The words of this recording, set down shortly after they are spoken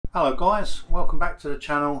Hello guys, welcome back to the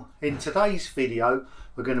channel. In today's video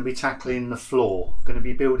we're going to be tackling the floor. We're going to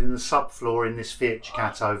be building the subfloor in this Fiat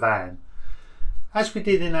Ducato van. As we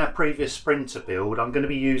did in our previous Sprinter build, I'm going to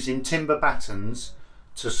be using timber battens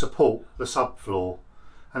to support the subfloor,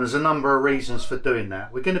 and there's a number of reasons for doing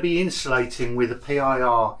that. We're going to be insulating with a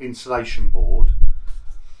PIR insulation board.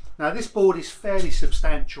 Now this board is fairly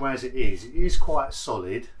substantial as it is. It is quite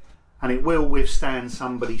solid and it will withstand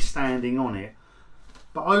somebody standing on it.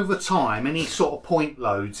 But over time, any sort of point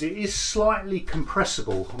loads, it is slightly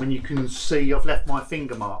compressible. I mean, you can see I've left my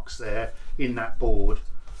finger marks there in that board.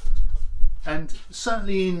 And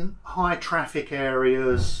certainly in high traffic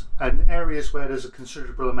areas and areas where there's a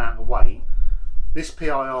considerable amount of weight, this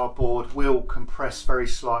PIR board will compress very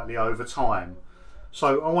slightly over time.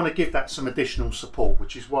 So I want to give that some additional support,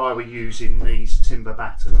 which is why we're using these timber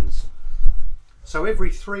battens. So every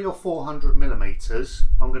 300 or 400 millimeters,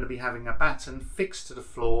 I'm going to be having a batten fixed to the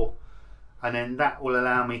floor, and then that will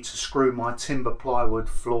allow me to screw my timber plywood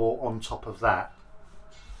floor on top of that.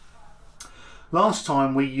 Last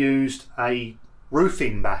time we used a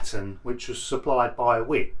roofing batten which was supplied by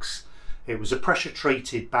Wix. It was a pressure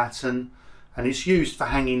treated batten and it's used for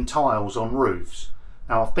hanging tiles on roofs.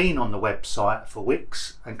 Now I've been on the website for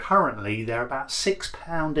Wix and currently they're about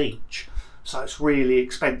 £6 each, so it's really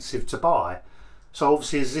expensive to buy. So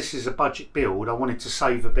obviously, as this is a budget build, I wanted to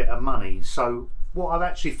save a bit of money. So what I've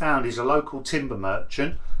actually found is a local timber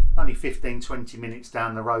merchant, only 15-20 minutes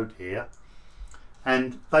down the road here.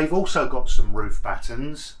 And they've also got some roof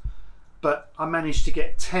battens, but I managed to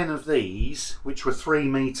get 10 of these, which were 3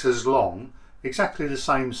 meters long, exactly the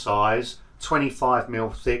same size,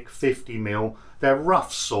 25mm thick, 50mm. They're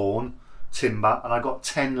rough sawn timber, and I got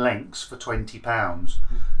 10 lengths for £20.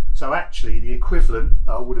 So actually the equivalent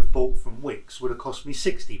that I would have bought from Wix would have cost me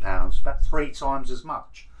 £60, about 3 times as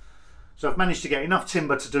much. So I've managed to get enough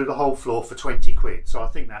timber to do the whole floor for 20 quid, so I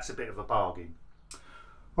think that's a bit of a bargain.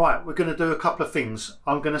 Right, we're going to do a couple of things.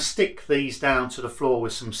 I'm going to stick these down to the floor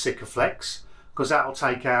with some Sikalfex, because that will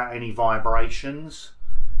take out any vibrations,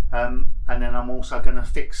 and then I'm also going to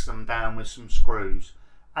fix them down with some screws.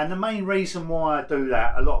 And the main reason why I do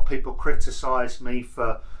that, a lot of people criticise me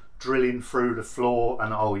for drilling through the floor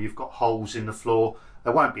and oh, you've got holes in the floor.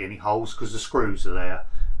 There won't be any holes because the screws are there,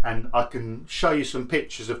 and I can show you some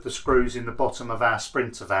pictures of the screws in the bottom of our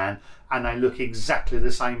Sprinter van and they look exactly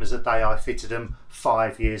the same as the day I fitted them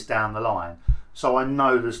 5 years down the line. So I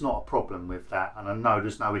know there's not a problem with that, and I know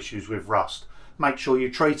there's no issues with rust. Make sure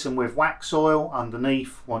you treat them with wax oil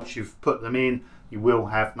underneath. Once you've put them in, you will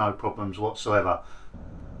have no problems whatsoever.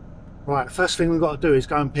 Right, the first thing we've got to do is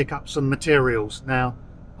go and pick up some materials. Now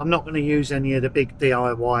I'm not going to use any of the big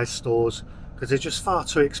DIY stores because they're just far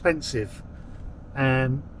too expensive,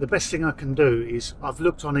 and the best thing I can do is I've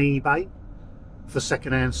looked on eBay for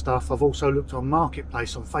second-hand stuff. I've also looked on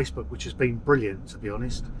Marketplace on Facebook, which has been brilliant, to be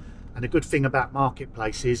honest. And the good thing about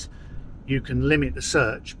Marketplace is you can limit the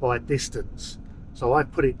search by distance. So I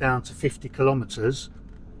put it down to 50 kilometers,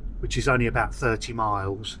 which is only about 30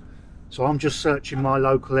 miles. So I'm just searching my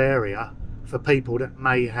local area for people that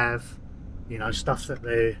may have, you know, stuff that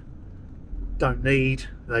they don't need,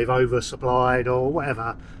 they've oversupplied or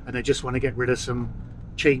whatever, and they just want to get rid of some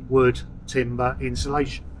cheap wood timber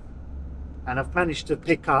insulation. And I've managed to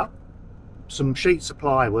pick up some sheets of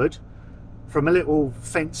plywood from a little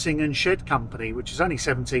fencing and shed company, which is only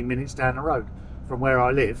 17 minutes down the road from where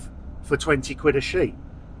I live, for 20 quid a sheet.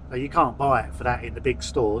 So you can't buy it for that in the big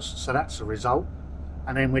stores, so that's a result.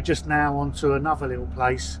 And then we're just now on to another little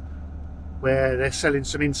place where they're selling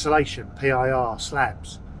some insulation, PIR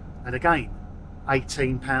slabs, and again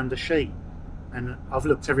 £18 a sheet, and I've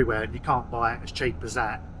looked everywhere and you can't buy it as cheap as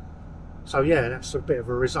that. So yeah, that's a bit of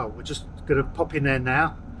a result. We're just going to pop in there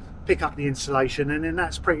now, pick up the insulation, and then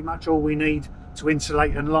that's pretty much all we need to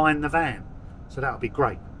insulate and line the van, so that'll be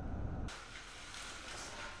great.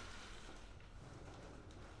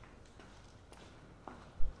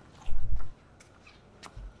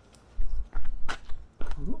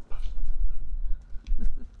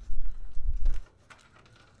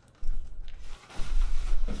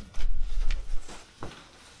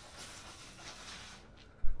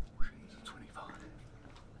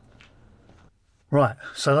 Right,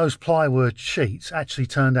 so those plywood sheets actually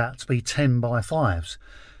turned out to be 10 by 5s.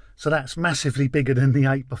 So that's massively bigger than the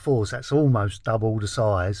 8x4s. That's almost double the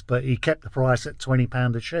size, but he kept the price at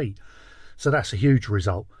 £20 a sheet. So that's a huge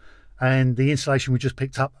result. And the insulation we just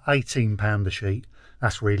picked up, £18 a sheet.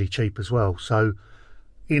 That's really cheap as well. So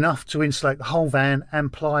enough to insulate the whole van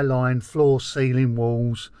and ply line, floor, ceiling,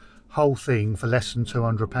 walls, whole thing for less than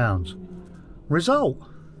 £200. Result.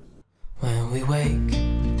 When we wake,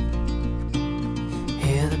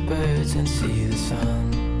 hear the birds and see the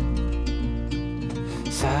sun.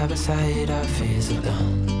 Side by side our fears are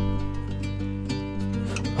done.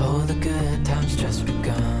 Oh, the good times just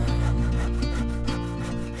begun.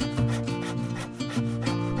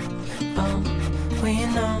 We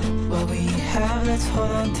know what we have, let's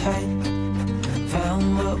hold on tight.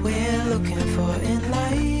 Found what we're looking for in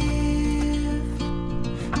life.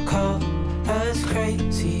 Call us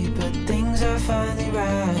crazy, but things are finally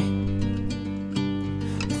right.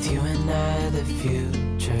 With you and I, the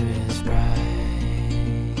future is bright.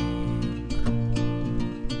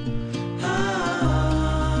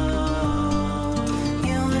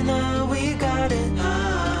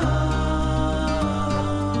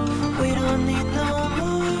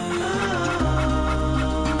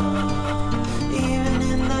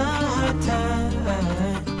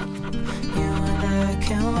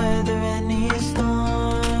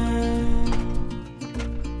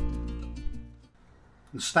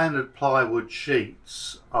 Standard plywood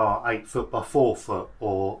sheets are 8 foot by 4 foot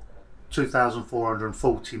or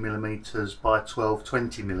 2,440 millimeters by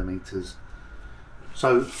 1220 millimeters.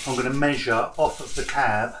 So I'm going to measure off of the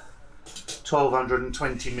cab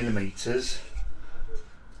 1220 millimeters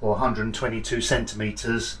or 122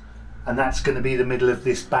 centimeters, and that's going to be the middle of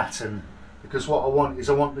this batten, because what I want is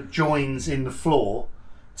I want the joins in the floor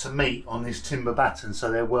to meet on this timber batten so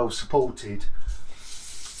they're well supported.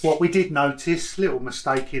 What we did notice, little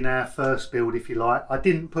mistake in our first build if you like, I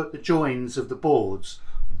didn't put the joins of the boards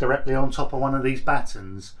directly on top of one of these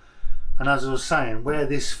battens, and as I was saying, where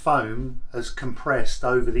this foam has compressed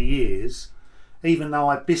over the years, even though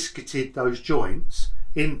I biscuited those joints,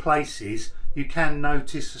 in places you can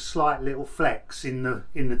notice a slight little flex in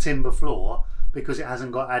the timber floor because it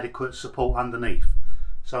hasn't got adequate support underneath.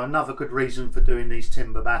 So another good reason for doing these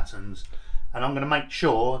timber battens. And I'm going to make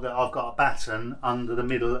sure that I've got a batten under the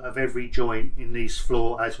middle of every joint in this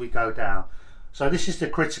floor as we go down. So this is the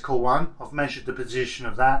critical one. I've measured the position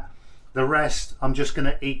of that. The rest I'm just going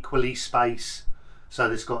to equally space so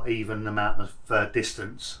that it's got even amount of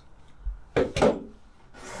distance. I'm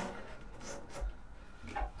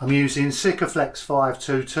using Sikalfex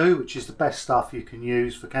 522, which is the best stuff you can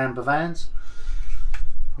use for camper vans.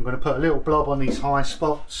 I'm going to put a little blob on these high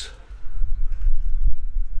spots.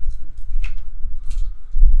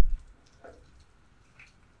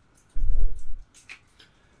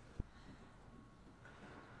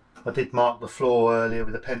 I did mark the floor earlier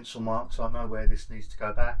with a pencil mark, so I know where this needs to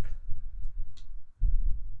go back.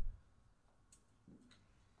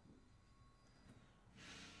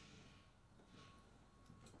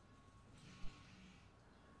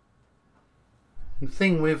 The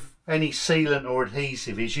thing with any sealant or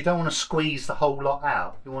adhesive is you don't want to squeeze the whole lot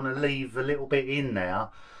out. You want to leave a little bit in there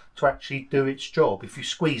to actually do its job. If you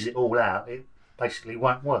squeeze it all out, it basically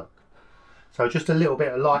won't work. So just a little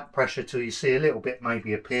bit of light pressure till you see a little bit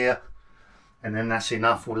maybe appear, and then that's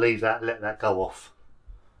enough. We'll leave that, let that go off.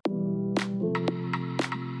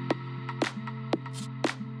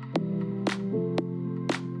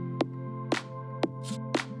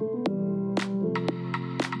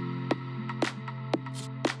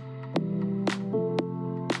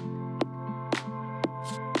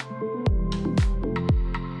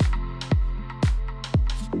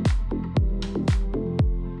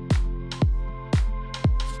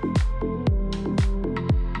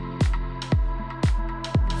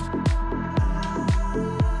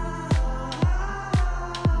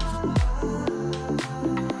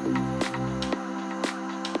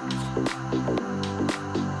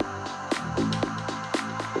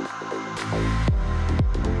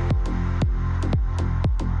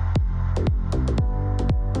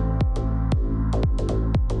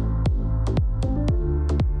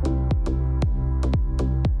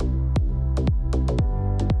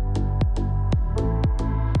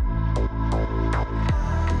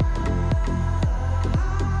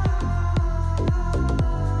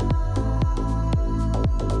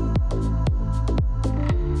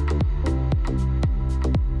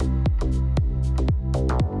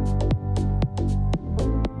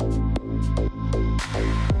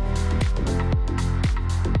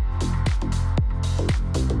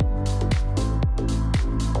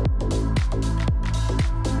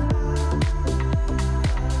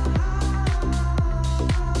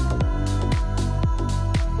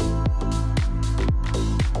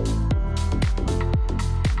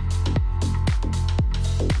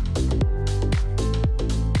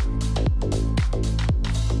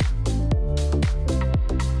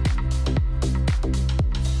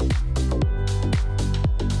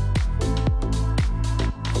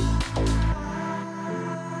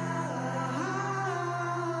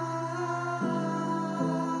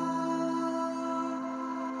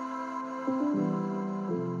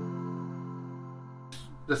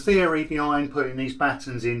 The theory behind putting these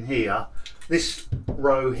battens in here, this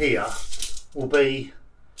row here will be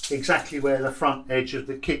exactly where the front edge of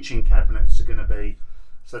the kitchen cabinets are going to be.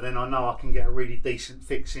 So then I know I can get a really decent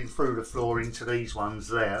fixing through the floor into these ones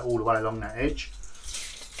there, all the way along that edge.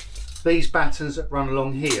 These battens that run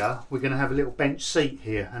along here, we're going to have a little bench seat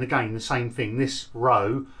here. And again, the same thing, this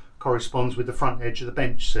row corresponds with the front edge of the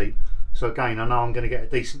bench seat. So again, I know I'm going to get a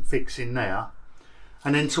decent fix in there.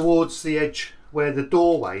 And then towards the edge where the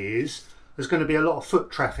doorway is, there's going to be a lot of foot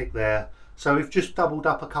traffic there. So we've just doubled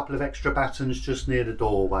up a couple of extra battens just near the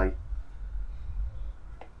doorway.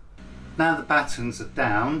 Now the battens are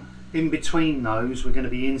down, in between those we're going to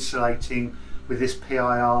be insulating with this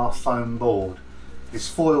PIR foam board. It's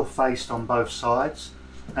foil faced on both sides,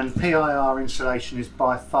 and PIR insulation is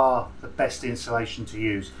by far the best insulation to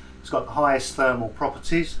use. It's got the highest thermal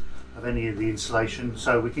properties of any of the insulation,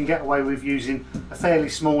 so we can get away with using a fairly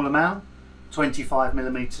small amount,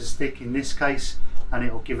 25mm thick in this case, and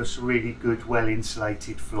it will give us a really good well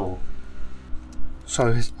insulated floor.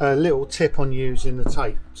 So a little tip on using the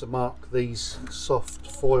tape to mark these soft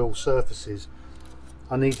foil surfaces.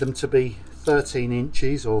 I need them to be 13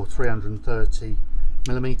 inches or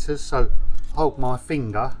 330mm, so hold my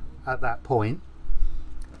finger at that point,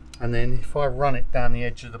 and then if I run it down the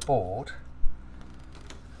edge of the board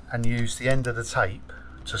and use the end of the tape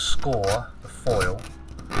to score the foil,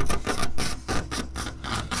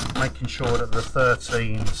 making sure that the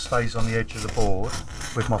 13 stays on the edge of the board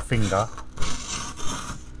with my finger.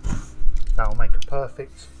 That'll make a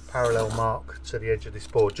perfect parallel mark to the edge of this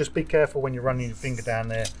board. Just be careful when you're running your finger down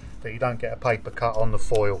there that you don't get a paper cut on the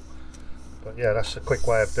foil. But yeah, that's a quick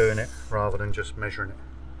way of doing it rather than just measuring it.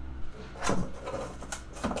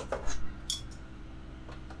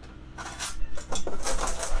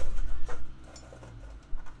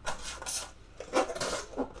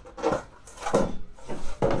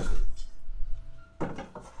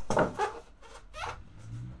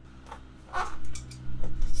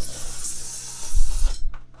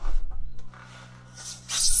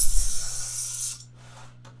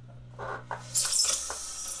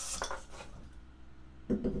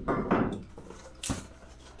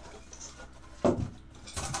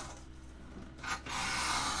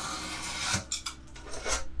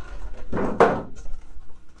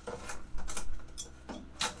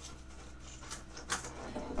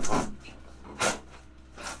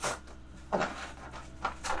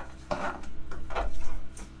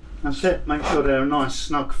 That's it, make sure they're a nice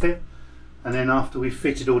snug fit, and then after we've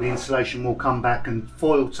fitted all the insulation we'll come back and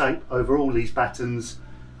foil tape over all these battens,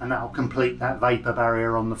 and that'll complete that vapour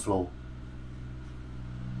barrier on the floor.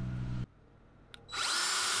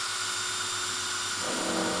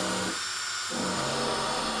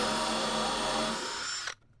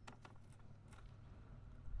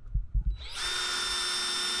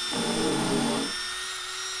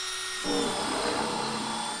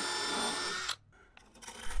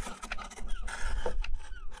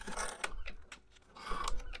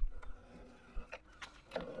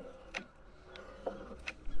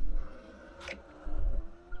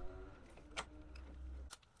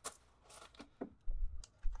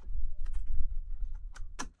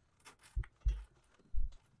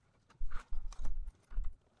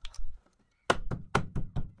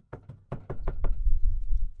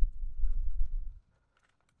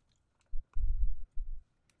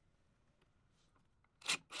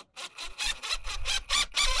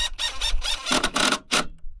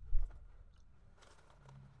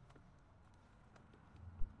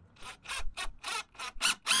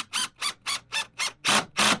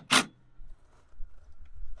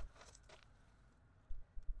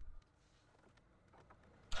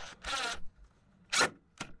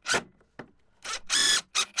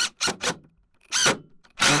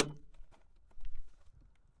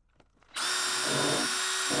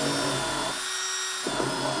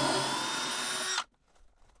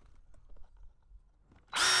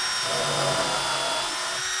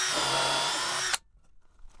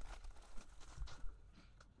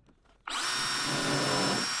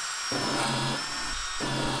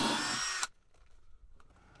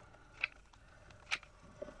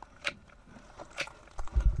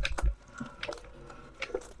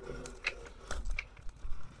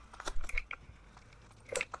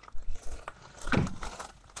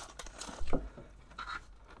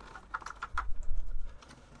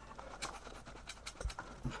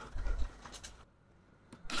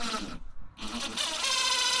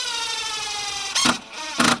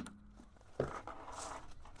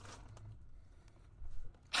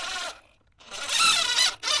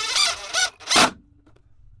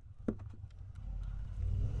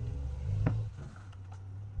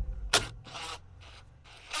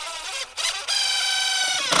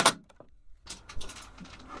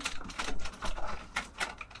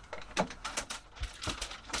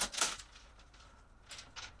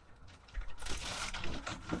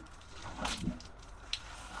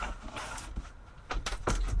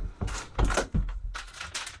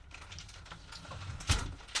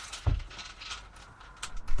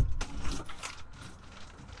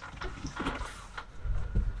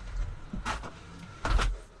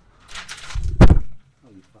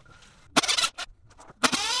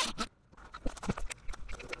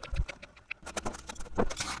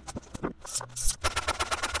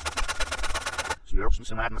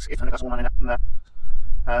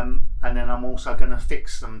 and then I'm also going to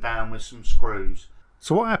fix them down with some screws.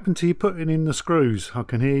 So what happened to you putting in the screws? I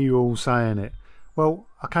can hear you all saying it. Well,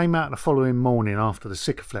 I came out the following morning after the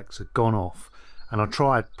Sikalfex had gone off, and I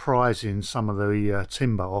tried prising some of the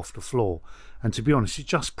timber off the floor, and to be honest, it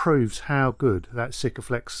just proves how good that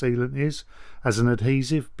Sikalfex sealant is as an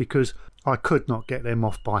adhesive, because I could not get them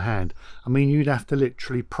off by hand. I mean, you'd have to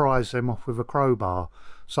literally prise them off with a crowbar.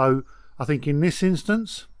 So I think in this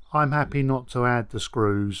instance, I'm happy not to add the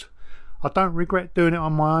screws. I don't regret doing it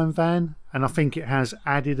on my own van, and I think it has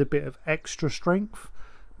added a bit of extra strength,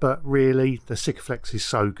 but really the Sikalfex is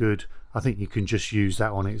so good, I think you can just use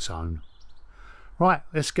that on its own. Right,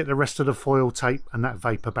 let's get the rest of the foil tape and that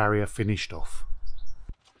vapour barrier finished off.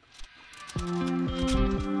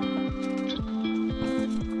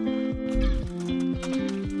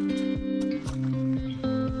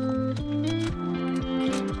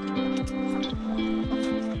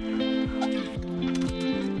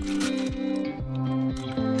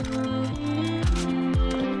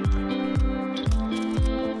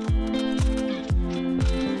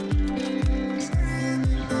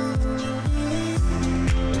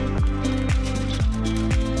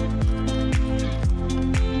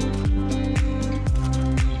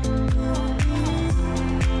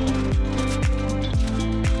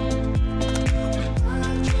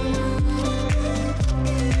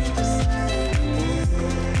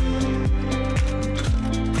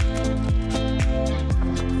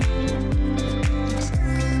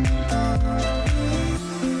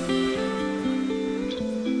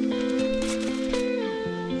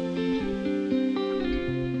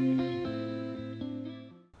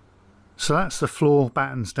 So that's the floor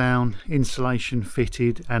battens down, insulation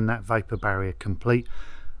fitted, and that vapour barrier complete.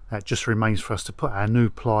 That just remains for us to put our new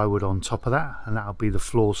plywood on top of that, and that'll be the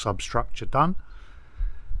floor substructure done.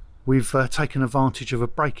 We've taken advantage of a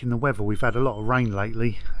break in the weather. We've had a lot of rain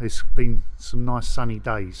lately. It's been some nice sunny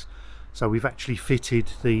days, so we've actually fitted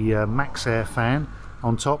the max air fan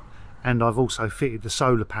on top, and I've also fitted the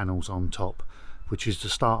solar panels on top, which is the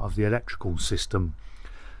start of the electrical system.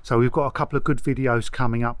 So we've got a couple of good videos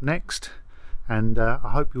coming up next, and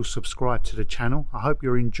I hope you'll subscribe to the channel. I hope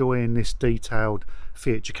you're enjoying this detailed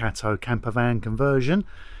Fiat Ducato campervan conversion.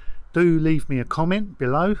 Do leave me a comment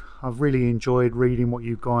below. I've really enjoyed reading what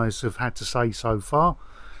you guys have had to say so far,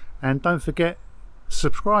 and don't forget,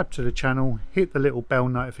 subscribe to the channel, hit the little bell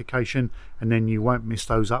notification, and then you won't miss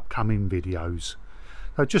those upcoming videos.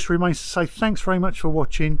 So it just remains to say thanks very much for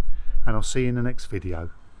watching, and I'll see you in the next video.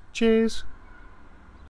 Cheers.